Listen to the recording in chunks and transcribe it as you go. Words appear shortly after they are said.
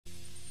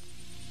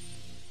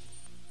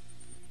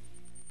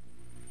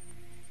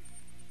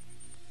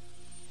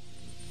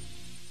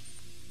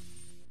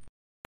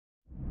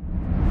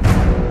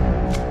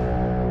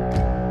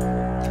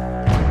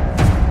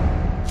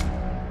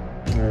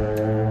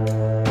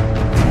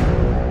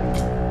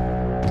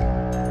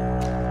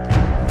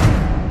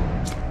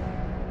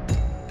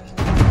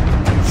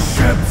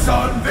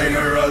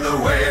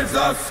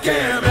chaos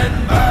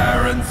scamming,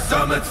 barren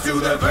summits to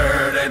the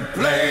verdant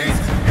plains.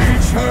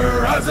 Each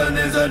horizon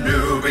is a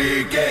new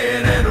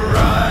beginning,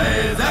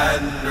 rise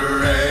and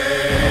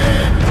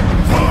reign.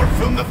 Far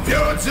from the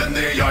fjords and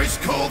the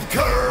ice-cold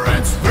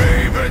currents,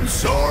 brave and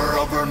soar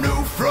over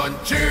new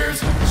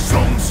frontiers.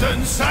 Songs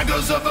and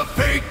sagas of a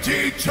fate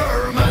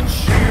determined,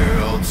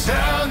 shields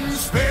and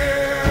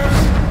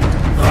spears.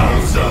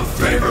 Vows of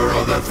favor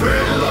or the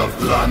thrill of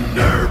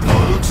plunder,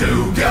 pulled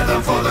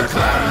together for the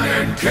clan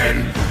and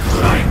kin.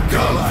 Clank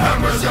of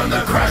hammers and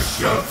the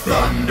crash of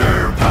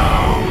thunder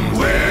pound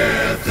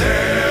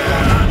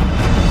within.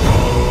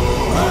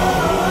 Oh,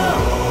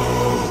 oh,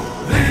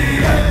 the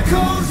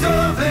echoes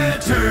of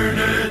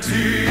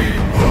eternity.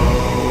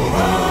 Oh,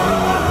 oh,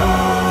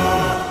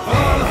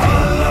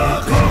 Valhalla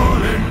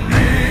calling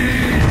me.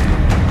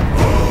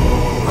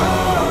 Oh,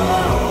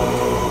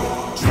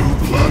 oh, to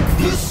pluck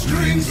the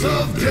strings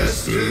of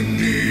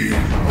destiny.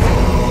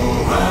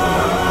 Oh,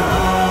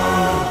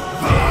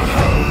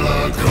 Valhalla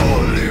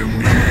calling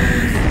me.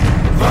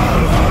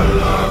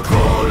 Valhalla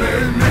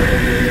calling me.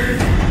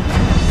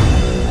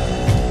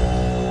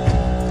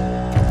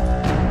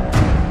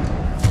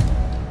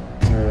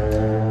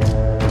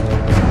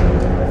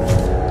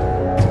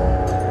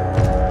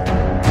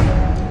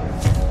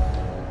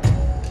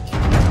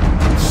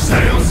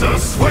 Sails are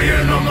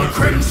swaying on the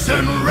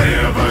crimson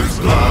rivers,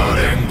 blood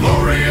and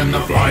glory in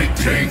the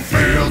fighting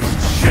fields.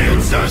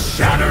 Shields are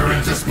shatter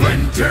into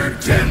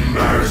splintered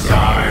timbers,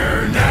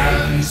 iron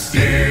and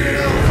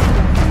steel.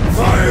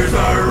 Fires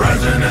are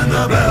rising and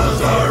the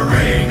bells are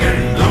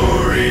ringing.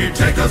 Glory,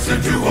 take us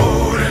into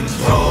Odin's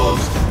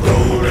halls.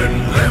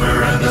 Golden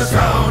glimmer and the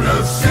sound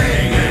of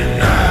singing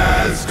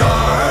as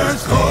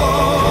stars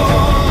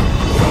call.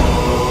 Oh,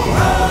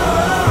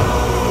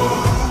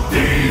 oh,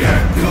 the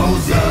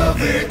echoes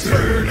of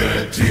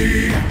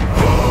eternity.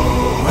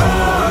 Oh,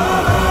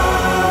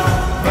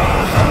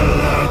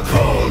 Valhalla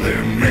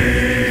calling me.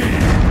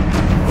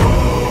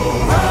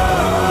 Oh,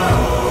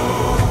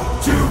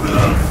 to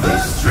pluck the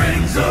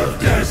strings of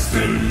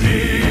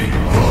destiny.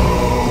 Oh,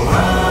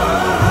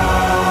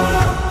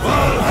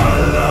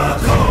 Valhalla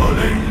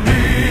calling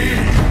me.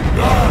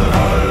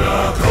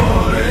 Valhalla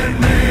calling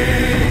me.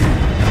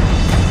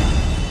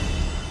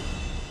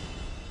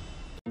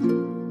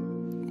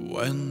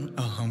 When a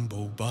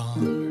humble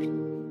bard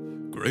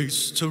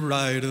graced to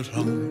ride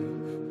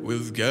along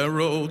with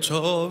Geralt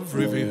of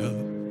Rivia,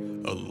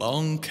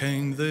 along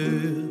came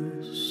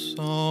this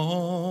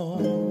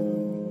song.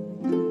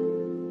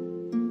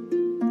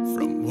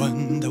 From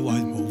when the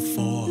white wolf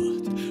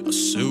fought a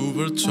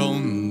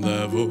silver-tongued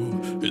devil,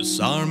 his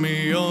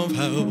army of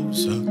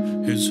hells,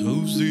 his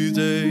hooves did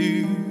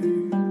they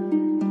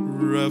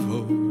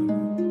revel.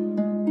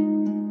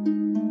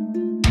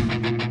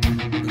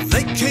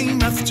 They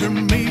came after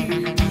me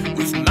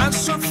with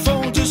massive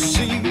foe to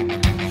see,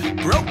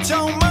 broke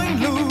down my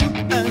loot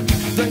and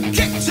then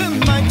kicked in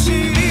my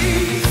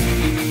teeth.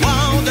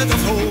 Wow, that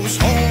of those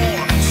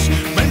horns,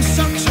 men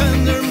so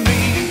tender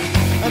me,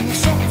 and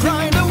so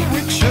cried the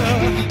witcher,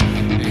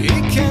 he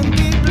can't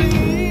be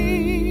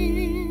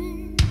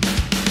bleed.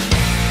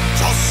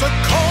 Toss a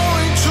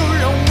coin to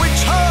your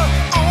witcher,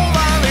 oh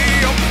valley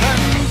of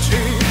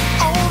plenty,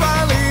 oh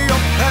valley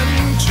of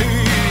plenty,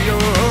 oh.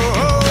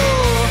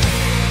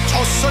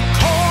 Toss a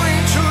coin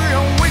to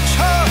your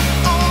witcher,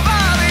 oh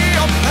valley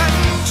of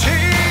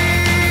plenty.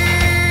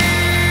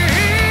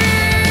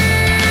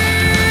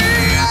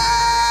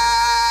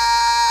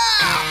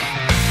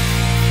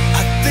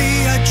 At the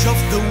edge of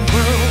the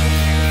world,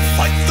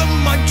 fight the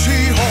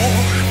mighty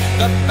horde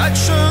that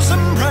batches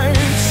and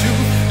breaks you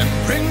and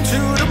bring to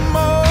the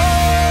mold.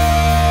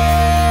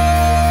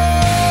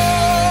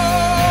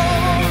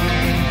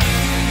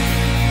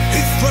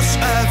 He thrusts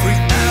every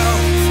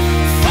elf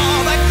far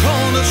back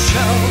on the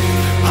shelf,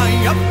 high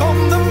up on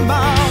the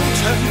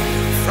mountain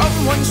from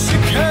whence he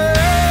came.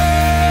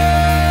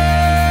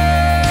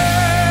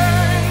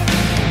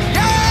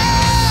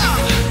 Yeah!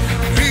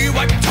 He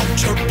wiped out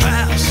your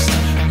past,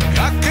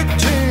 cocked it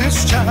in his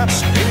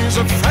chest. He's a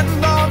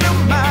friend of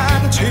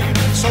humanity,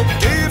 so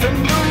give him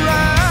the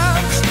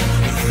rest.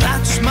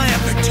 That's my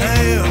epic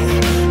tale,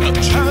 a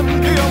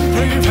champion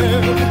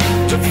prevailed,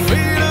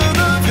 defeated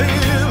the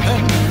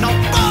villain, now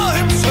for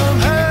him some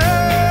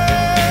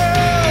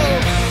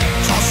help.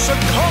 Toss a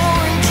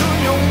coin to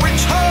your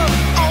witcher,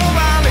 oh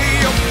valley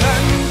of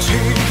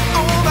plenty,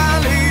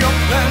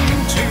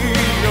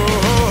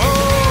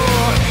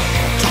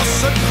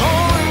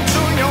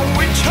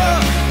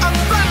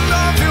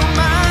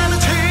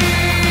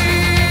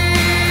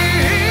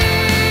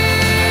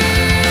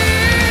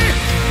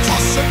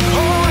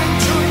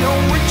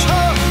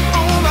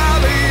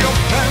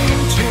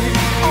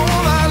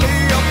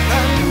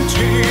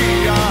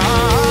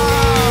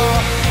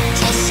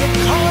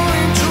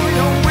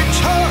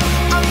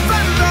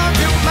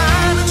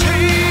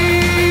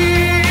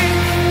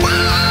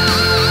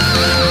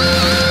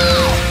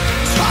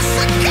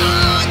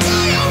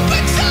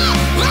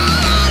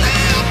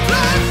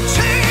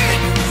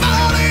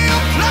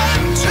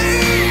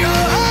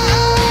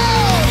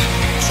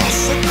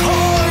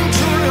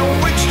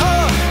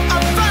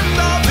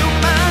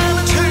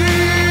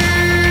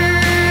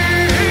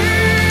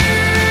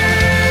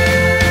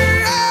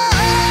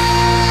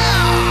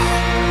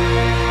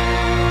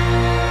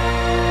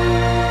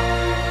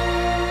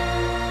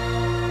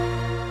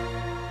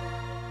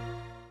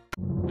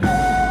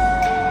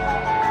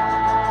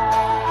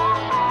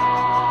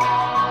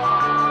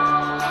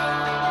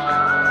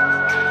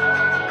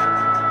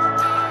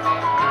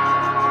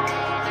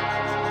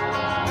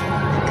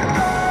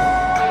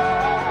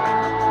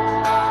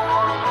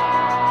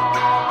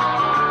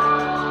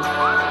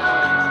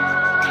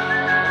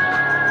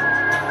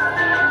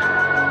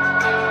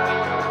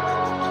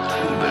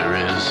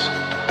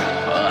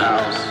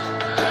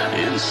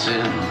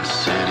 Sin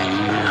City,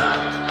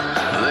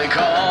 they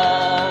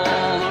call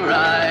the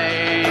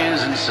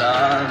rising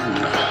sun,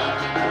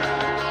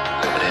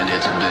 and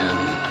it's been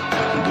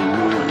the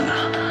ruin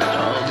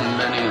of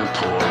many a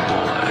poor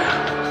boy.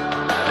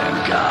 And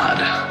God,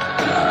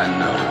 I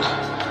know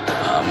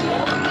I'm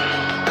one.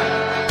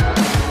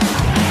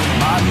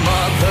 My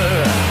mother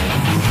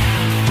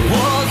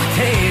was a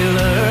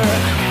tailor.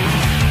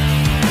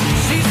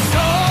 She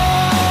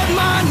sewed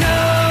my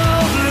new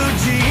blue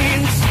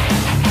jeans.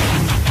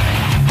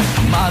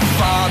 My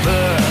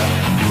father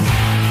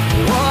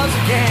was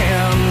a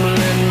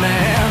gambling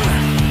man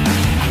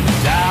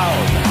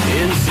down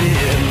in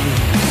Sin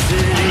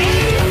City.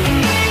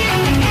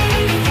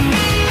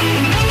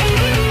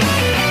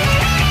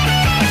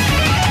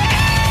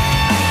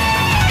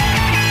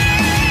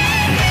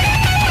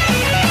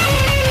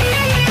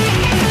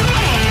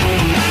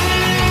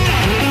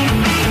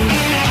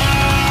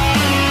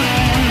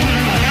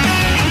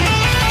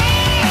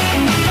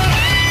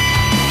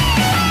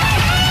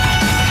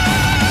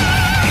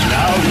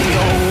 Now the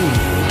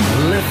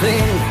only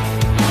thing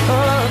a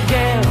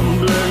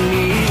gambler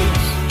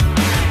needs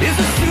is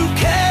a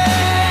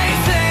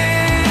suitcase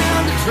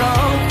and a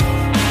trunk.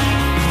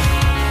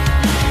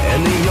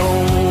 And the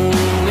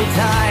only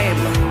time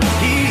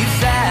he's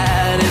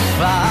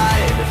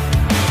satisfied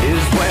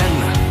is when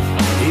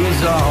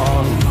he's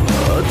on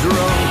a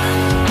drunk.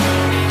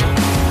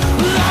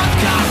 I've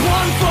got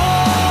one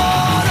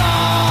foot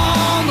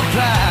on the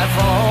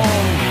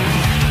platform,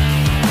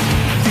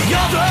 the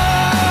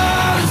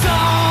other's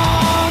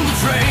on the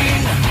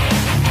train.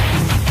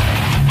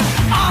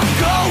 I'm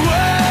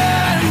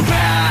going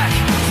back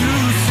to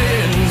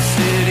Sin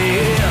City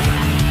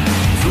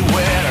to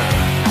wear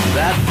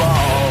that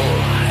ball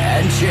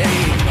and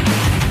chain.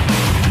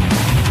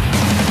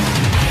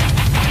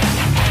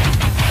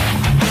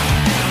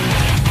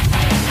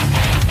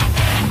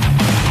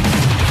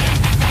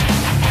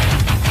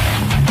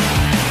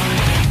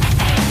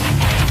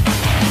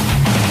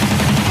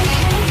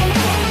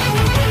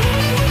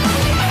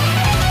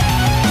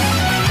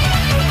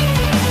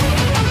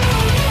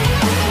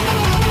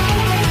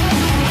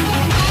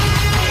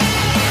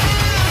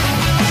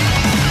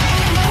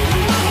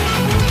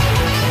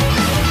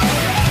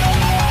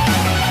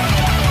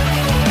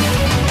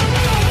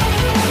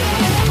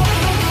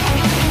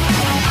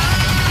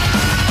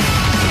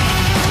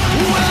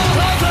 Well,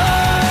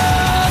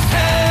 others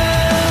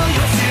tell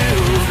your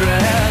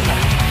children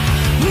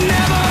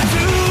never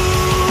do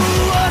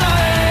what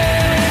I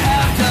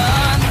have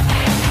done.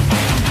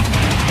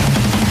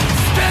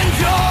 Spend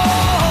your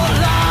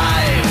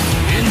lives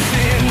in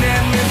sin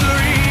and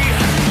misery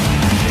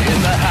in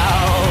the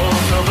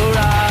house of the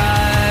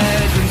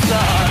rising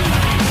sun.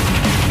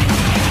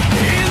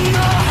 In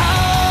the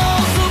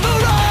house of the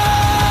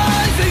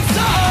rising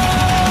sun.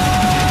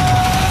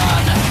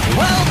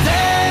 Well,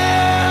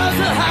 there's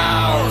a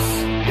house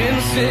in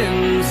Sin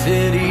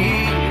City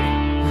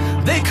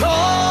they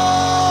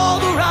call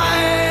the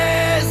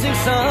rising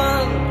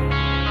sun,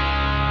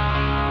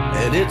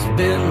 and it's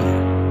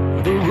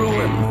been the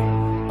ruin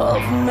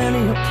of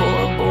many a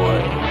poor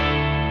boy.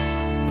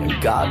 And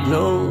God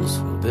knows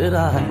that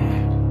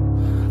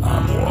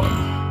I'm one.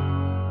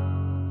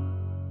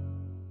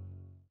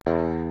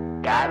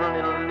 Got a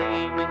little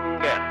demon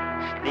girl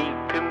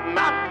sleep in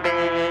my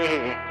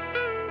bed.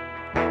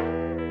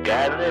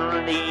 Got a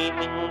little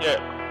demon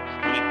girl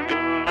sleep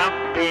in my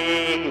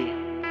bed.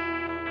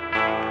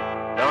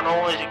 Don't know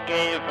where she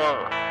came from,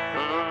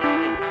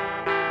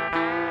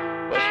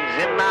 but she's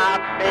in my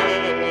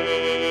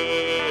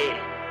bed.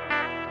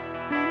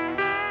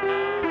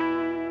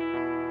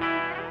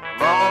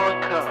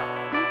 Monica,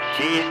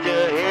 she's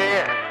still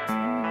here.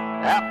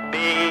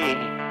 Happy,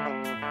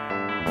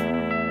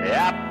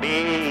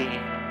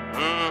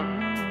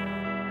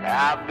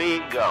 happy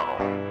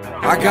gone.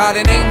 I got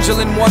an angel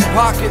in one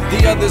pocket,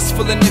 the other's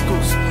full of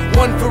nickels.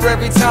 One for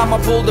every time I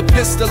pulled a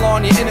pistol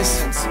on your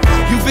innocence.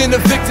 You've been a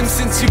victim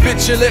since you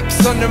bit your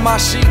lips under my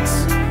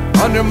sheets,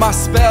 under my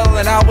spell,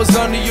 and I was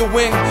under your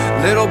wing.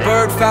 Little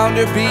bird found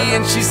her bee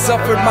and she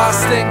suffered my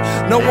sting.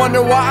 No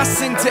wonder why I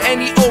sing to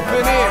any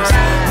open ears,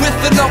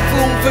 with enough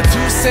room for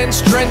 2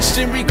 cents, drenched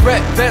in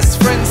regret.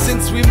 Best friends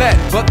since we met,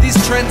 but these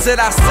trends that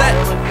I set,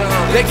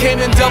 they came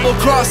and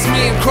double-crossed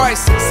me in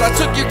crisis. I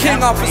took your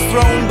king off his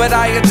throne, but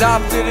I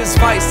adopted his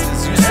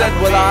vices. You said,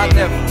 well, I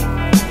never.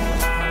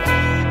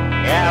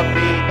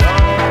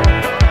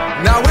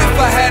 Now if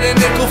I had a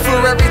nickel for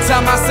every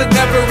time I said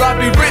never, I'd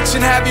be rich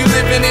and have you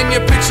living in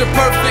your picture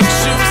perfect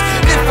shoes.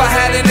 If I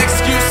had an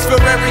excuse for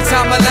every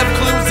time I left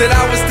clues that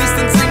I was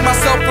distancing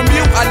myself from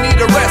you, I need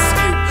a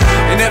rescue.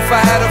 And if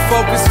I had a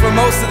focus for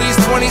most of these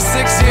 26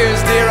 years,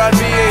 dear, I'd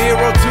be a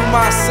hero to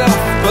myself.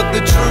 But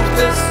the truth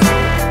is,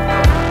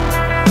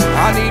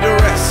 I need a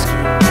rescue.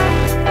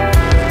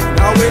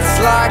 Now it's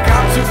like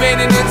I'm too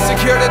vain and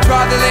insecure to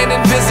try to land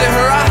and visit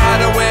her. I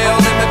hide away all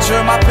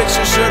immature, my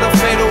picture sure to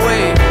fade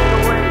away.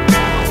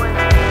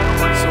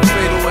 So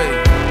fade away.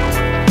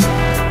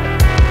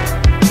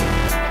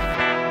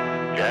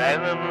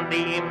 Got a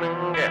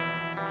demon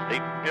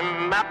sleep in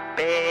my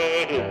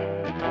bed.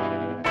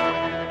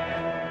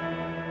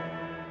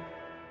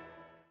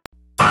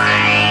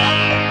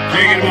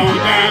 Take it on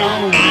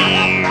down.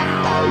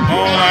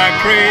 All I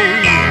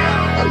crave.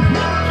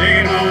 Take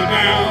it on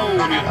down.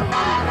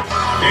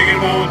 Take it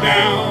on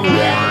down.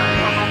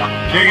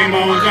 Take it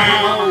on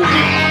down.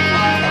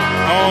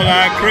 All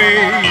I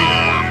crave.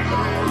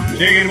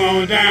 Take it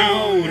on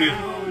down.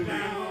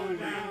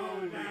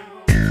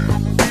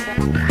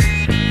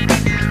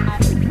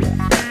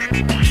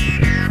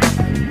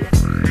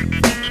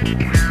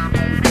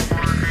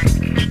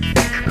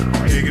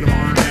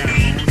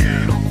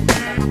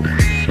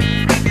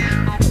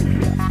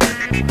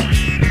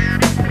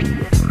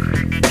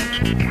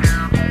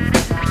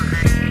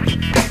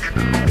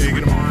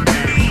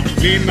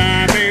 Me and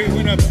my baby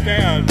went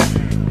upstairs,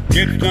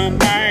 get some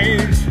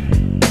ice.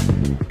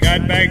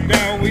 Got back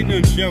down, we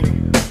done shook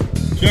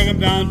 'em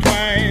down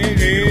twice.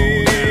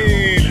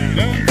 Hey,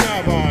 don't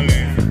stop all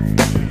that.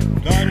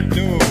 Started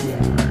to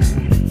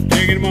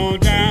taking 'em on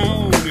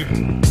down.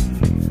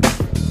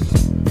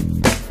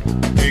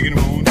 Taking 'em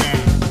on down.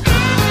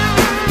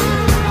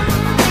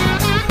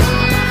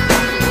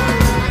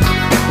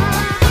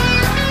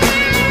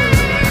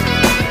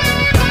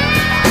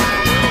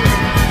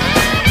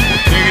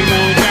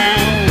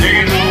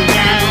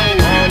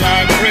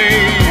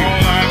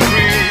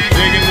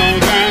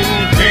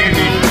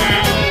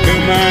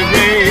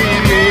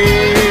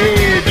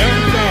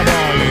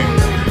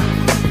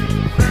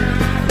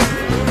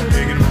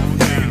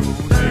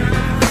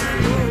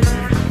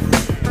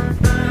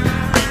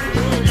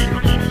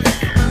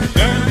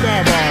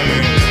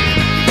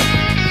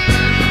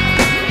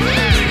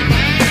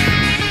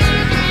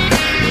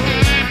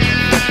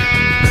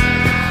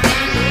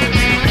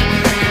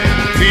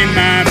 Me and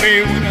my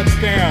baby went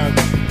upstairs,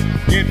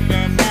 get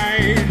some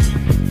ice.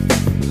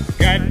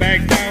 Got back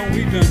down,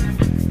 we done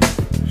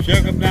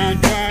shook 'em down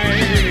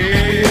twice.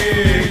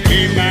 Me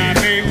and my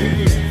baby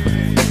was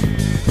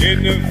in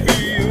the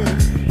field,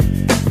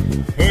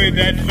 heard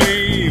that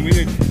train with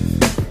it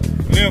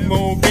left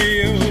mobile.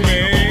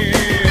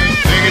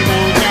 Take it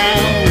on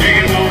down, take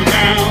it on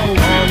down.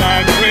 All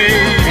I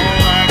crave,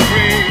 all I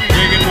crave.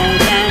 Take it on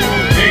down,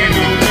 take it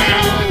on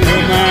down. To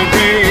my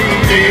grave,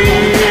 take it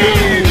on down.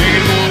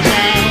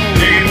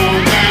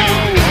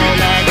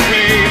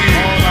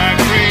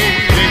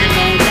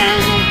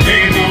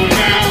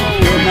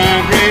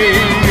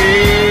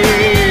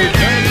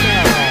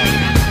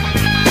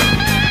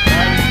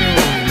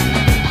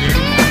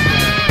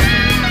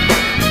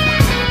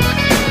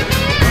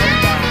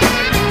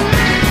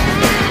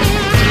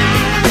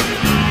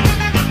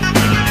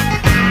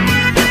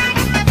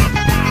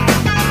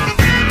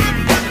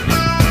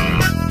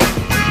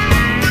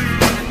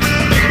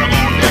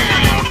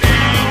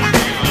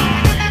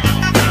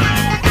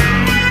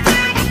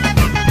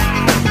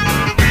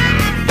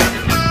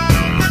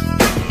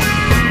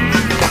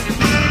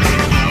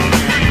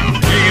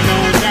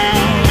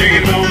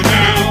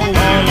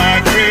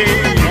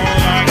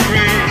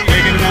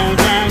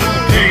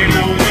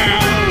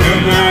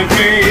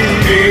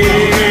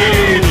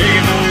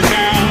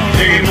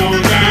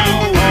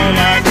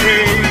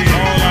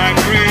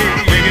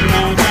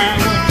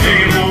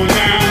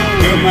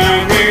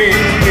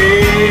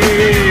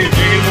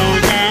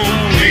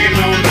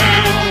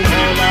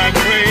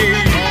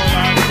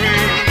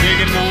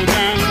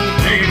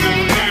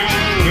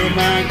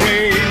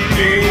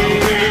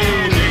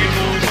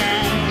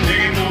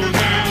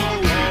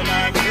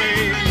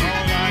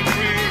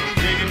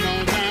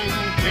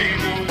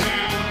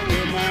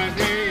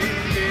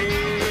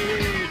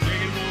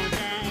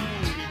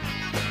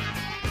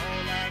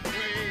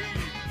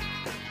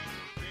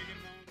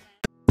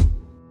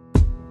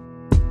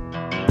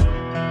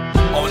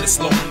 On this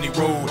lonely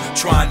road,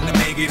 trying to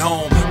make it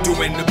home,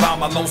 doing it by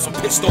my lonesome,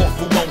 pissed off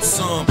who wants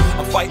some.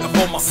 I'm fighting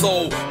for my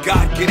soul,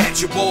 God get at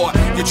your boy.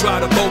 You try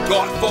to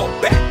bogart, fall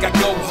back, I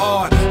go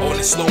hard. On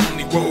this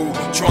lonely road,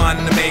 trying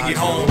to make it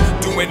home,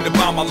 doing it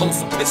by my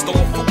lonesome, pissed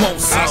off who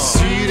wants some. I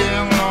see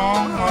them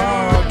long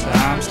hard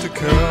times to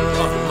come.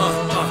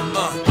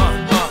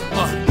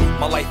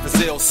 My life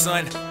is ill,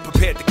 son,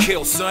 prepared to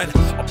kill, son.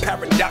 A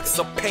paradox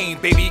of pain,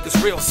 baby, it's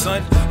real,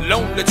 son.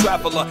 Lonely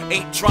traveler,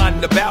 ain't trying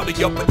to bow to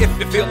you, but if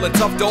you're feeling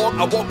tough, dog,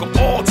 I welcome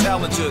all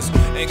challenges.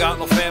 Ain't got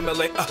no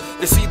family,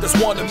 you see this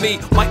one of me.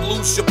 Might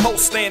lose your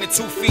post standing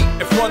 2 feet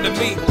in front of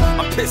me.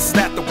 I'm pissed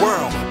at the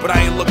world, but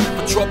I ain't looking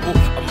for trouble.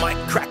 I might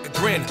crack a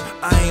grin,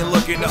 I ain't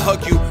looking to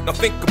hug you. Now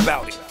think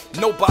about it.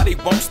 Nobody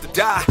wants to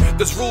die.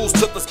 There's rules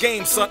to this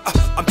game, son.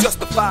 I'm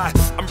justified.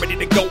 I'm ready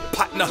to go,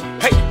 partner.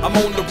 Hey, I'm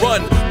on the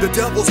run. The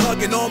devil's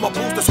hugging on my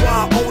boots, that's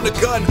why I own a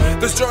gun.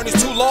 This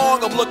journey's too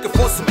long, I'm looking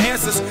for some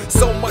answers.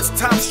 So much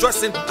time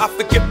stressing, I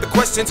forget the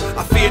questions.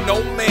 I fear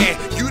no man,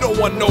 you don't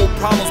want no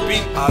problems.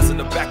 Be eyes in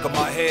the back of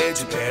my head,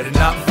 you better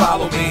not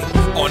follow me.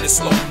 On this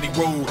lonely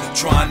road,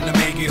 trying to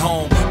make it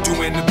home,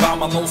 doing it by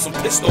my lonesome,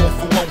 pissed off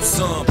who wants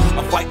some.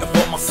 I'm fighting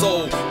for my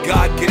soul,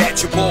 God get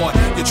at your boy.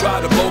 You try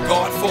to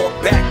bogart, fall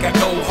back, I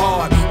go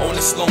hard. On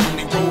this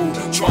lonely road,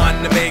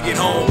 trying to make it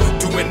home,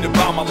 doing it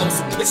by my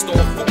lonesome, pissed off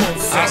who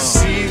wants some. I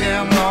see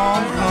them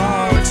long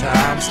hard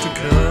times to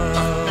come.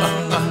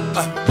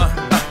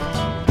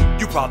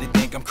 You probably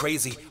think I'm I'm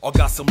crazy or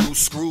got some loose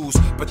screws,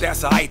 but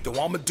that's alright though.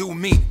 I'ma do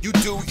me, you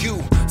do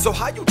you. So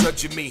how you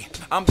judging me?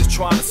 I'm just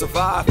trying to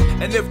survive,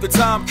 and if the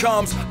time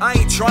comes, I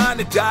ain't trying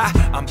to die.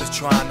 I'm just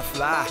trying to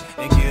fly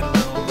and get a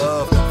little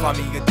love. Find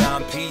me a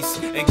dime piece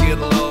and get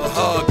a little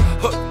hug.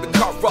 Hook the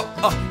car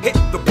up, hit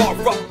the bar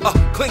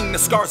up, clean the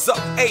scars up.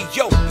 Hey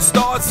yo, the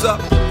stars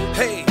up.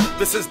 Hey,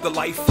 this is the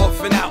life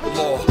of an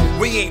outlaw.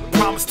 We ain't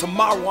promised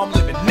tomorrow, I'm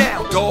living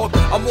now, dog.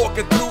 I'm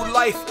walking through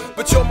life,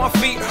 but yo, my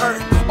feet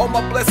hurt. All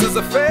my blessings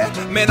are fair,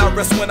 man, I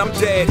rest when I'm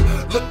dead.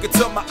 Look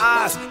into my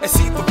eyes and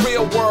see the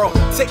real world.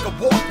 Take a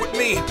walk with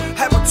me,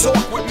 have a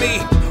talk with me.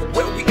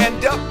 Where we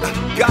end up,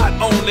 God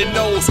only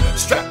knows.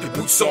 Strap your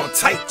boots on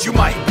tight, you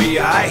might be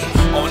alright.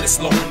 On this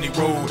lonely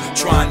road,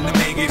 trying to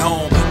make it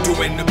home.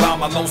 Doing it by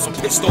my lonesome,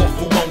 pissed off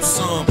who wants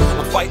some.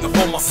 I'm fighting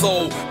for my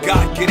soul,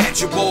 God get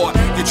at your boy.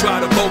 You try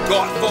to go,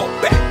 God fall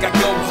back, I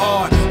go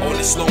hard. On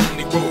this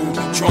lonely road,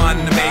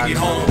 trying to make it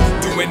home.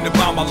 Doing it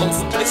by my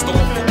lonesome, pissed off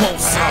who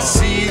wants some. I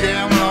see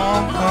them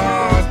long,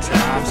 hard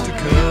times to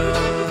come.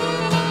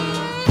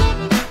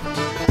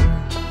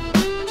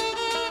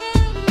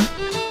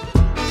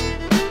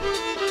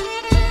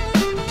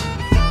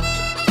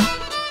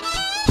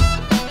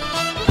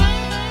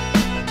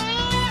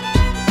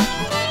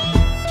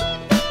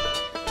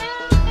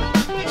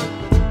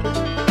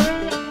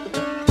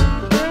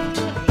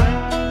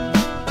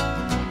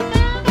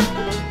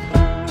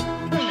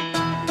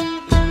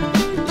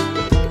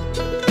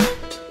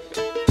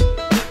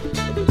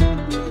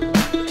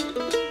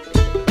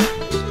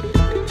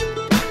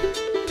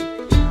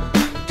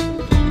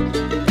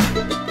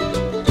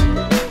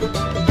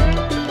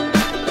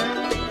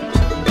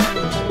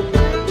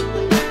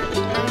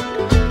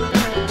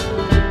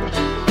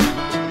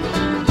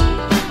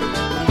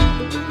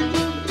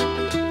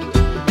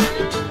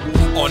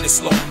 On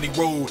this lonely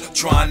road,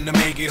 trying to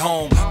make it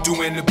home.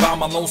 Doing it by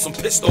my lonesome,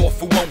 pissed off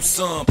who wants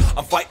some.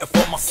 I'm fighting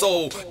for my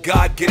soul,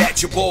 God get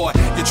at your boy.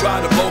 You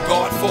try to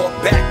bogart, fall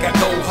back, I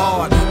go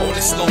hard. On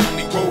this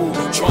lonely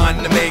road,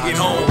 trying to make it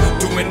home.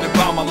 Doing it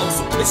by my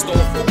lonesome, pissed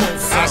off who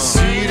wants some. I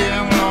see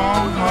them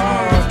long,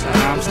 hard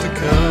times to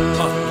come.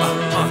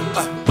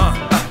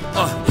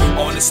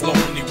 On this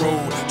lonely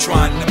road,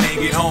 trying to make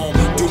it home.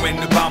 Doing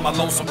it by my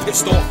lonesome,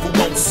 pissed off who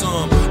wants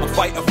some. I'm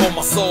fighting for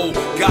my soul,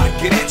 God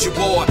get at your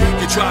boy.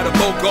 You try to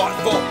bogart,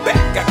 fall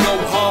back, I go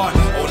hard.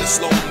 On this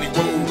lonely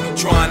road,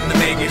 trying to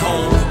make it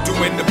home.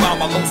 Doing it by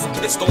my lonesome,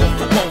 pissed off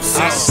who wants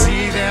some. I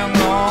see them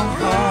long,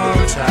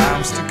 hard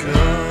times to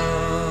come.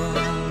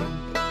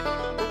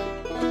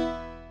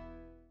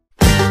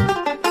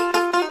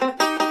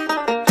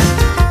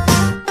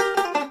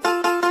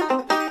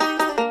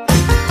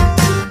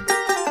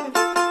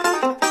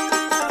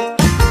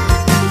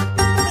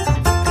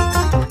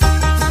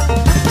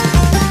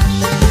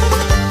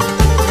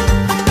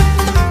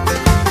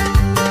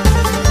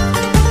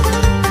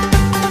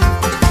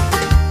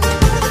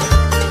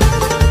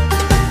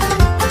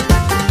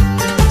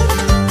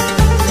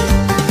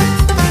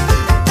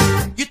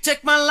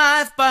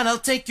 But I'll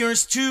take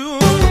yours too.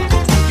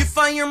 You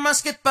fire your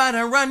musket, but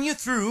I run you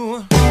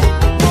through.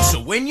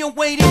 So when you're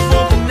waiting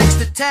for the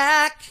next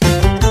attack,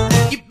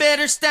 you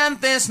better stand,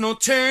 there's no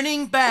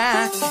turning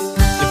back.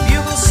 The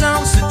bugle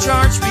sounds, the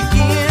charge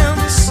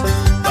begins.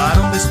 But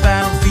on this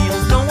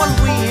battlefield, no one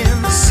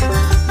wins.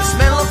 The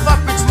smell of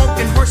upward smoke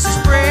and horse's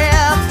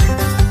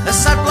breath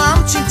as I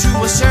plunge into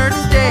a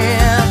certain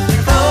death.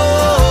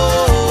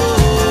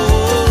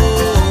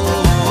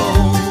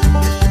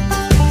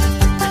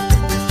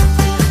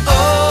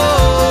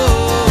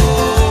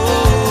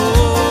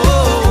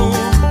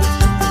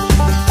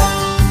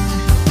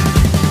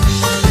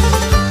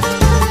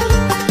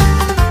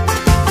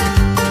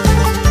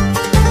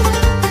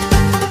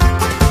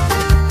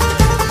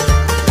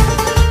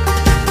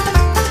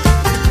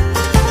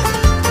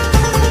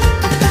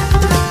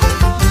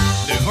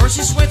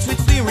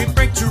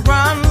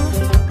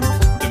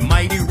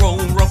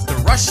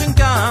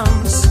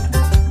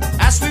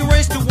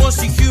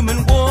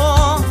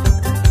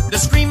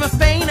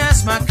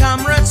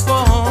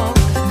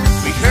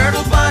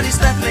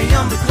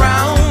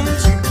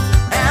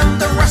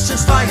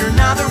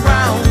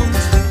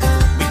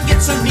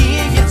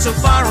 So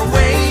far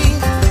away,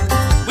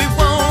 we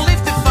won't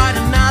live to fight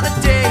another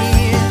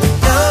day.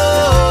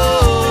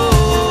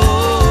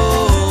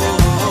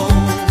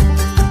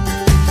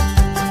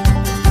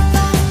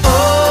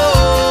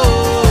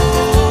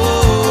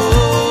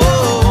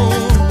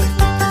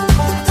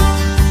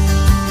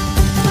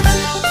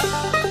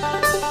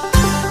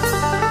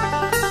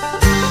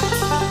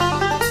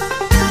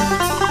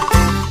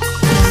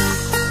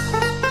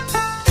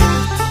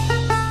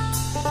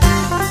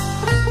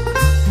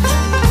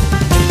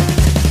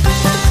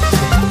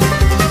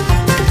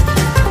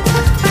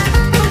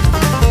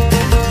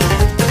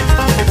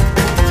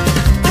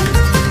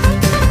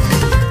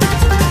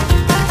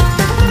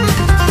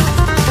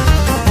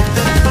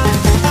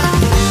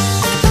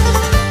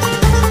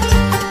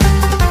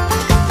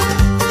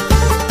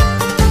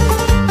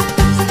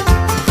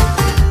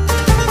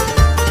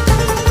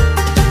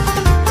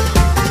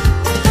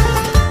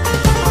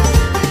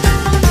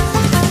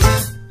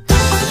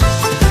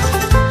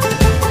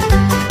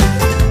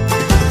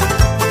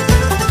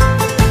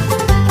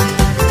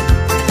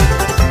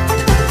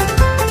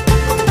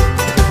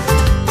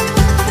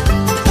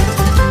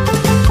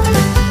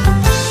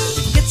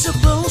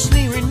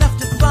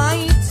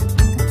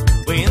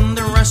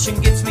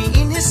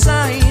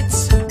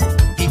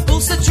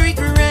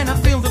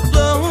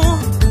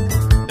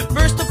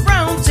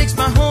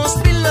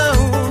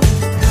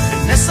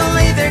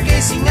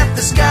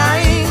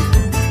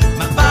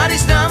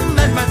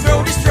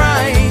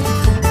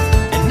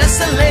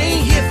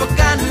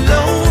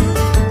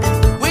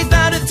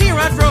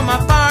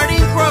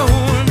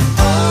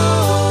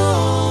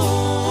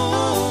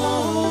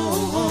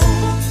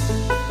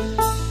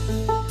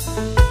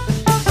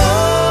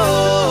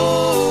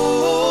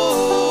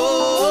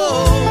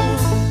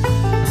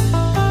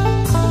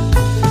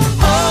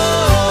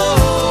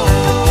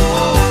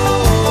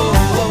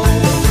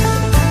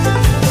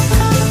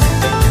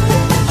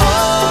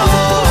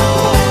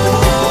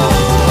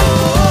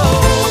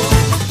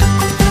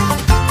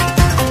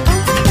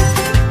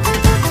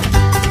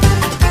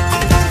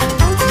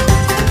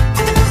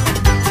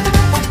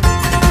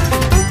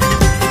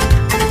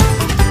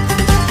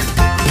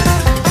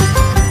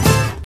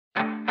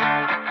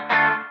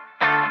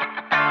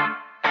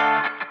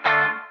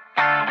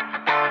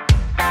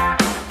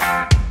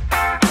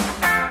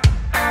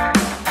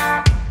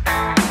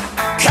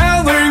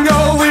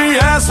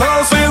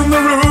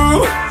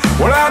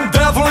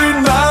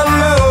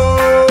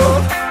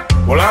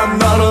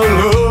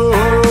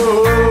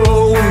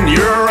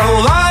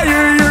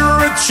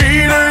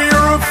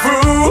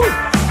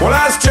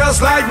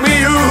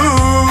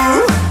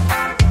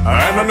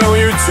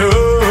 too.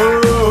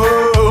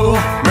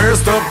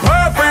 Mr.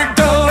 Perfect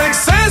don't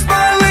exist,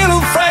 my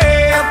little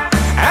friend.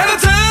 And I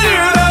tell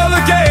you all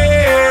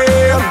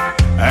again,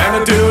 and I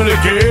do it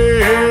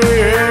again.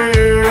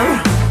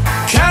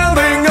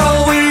 Counting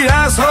all the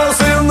assholes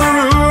in the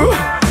room,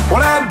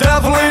 well, I'm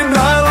definitely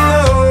not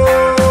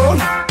alone.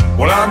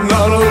 Well, I'm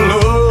not alone.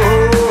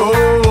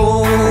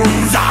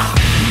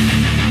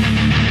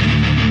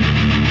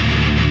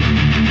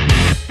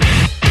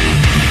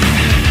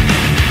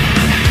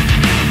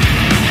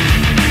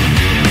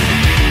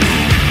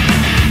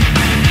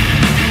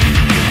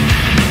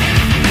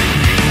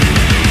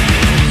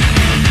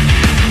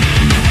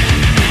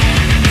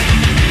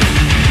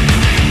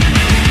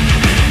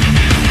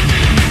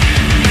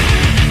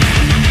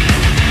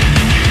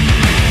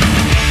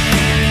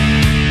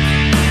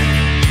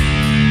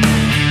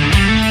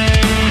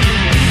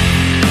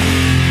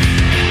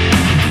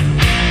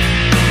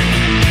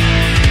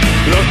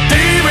 Look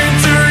deep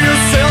into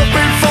yourself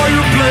before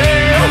you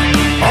play.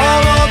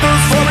 All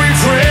others for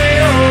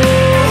betrayal,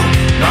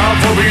 not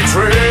for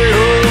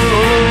betrayal.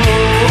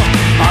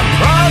 I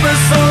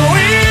promise so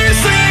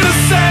easy to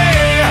say,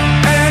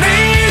 and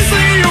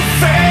easy you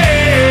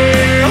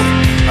fail,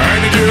 and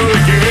you do it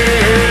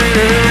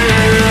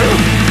again.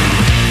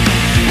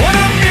 When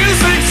the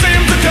music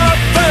seems to cut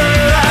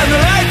through, and the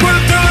light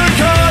will do the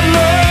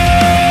colors.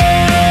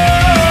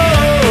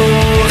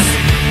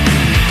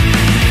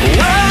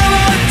 Well,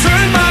 I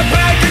turn my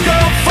back and go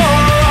for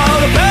all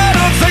the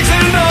battle takes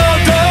in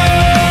order.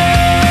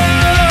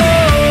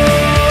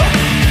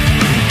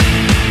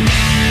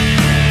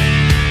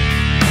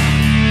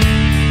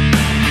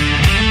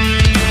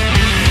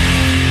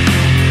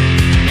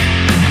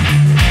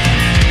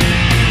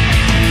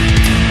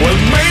 Well,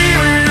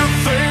 maybe you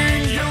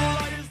think you're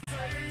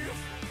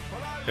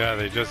Yeah,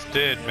 they just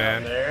did,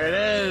 man. There it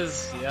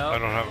is. I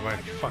Yep. don't have my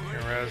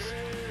fucking res.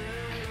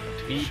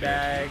 Heat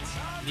bag,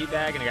 and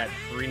I got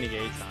 3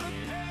 negates on me.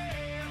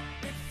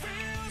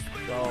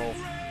 So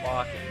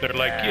fucking. They're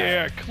like, bad.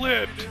 yeah,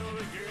 clipped.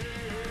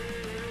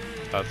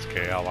 That's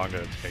okay. How long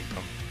did it take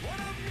them?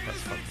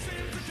 That's fucking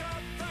hilarious.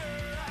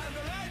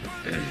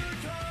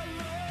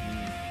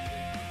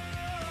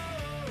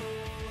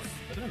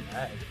 Look at them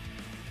bag.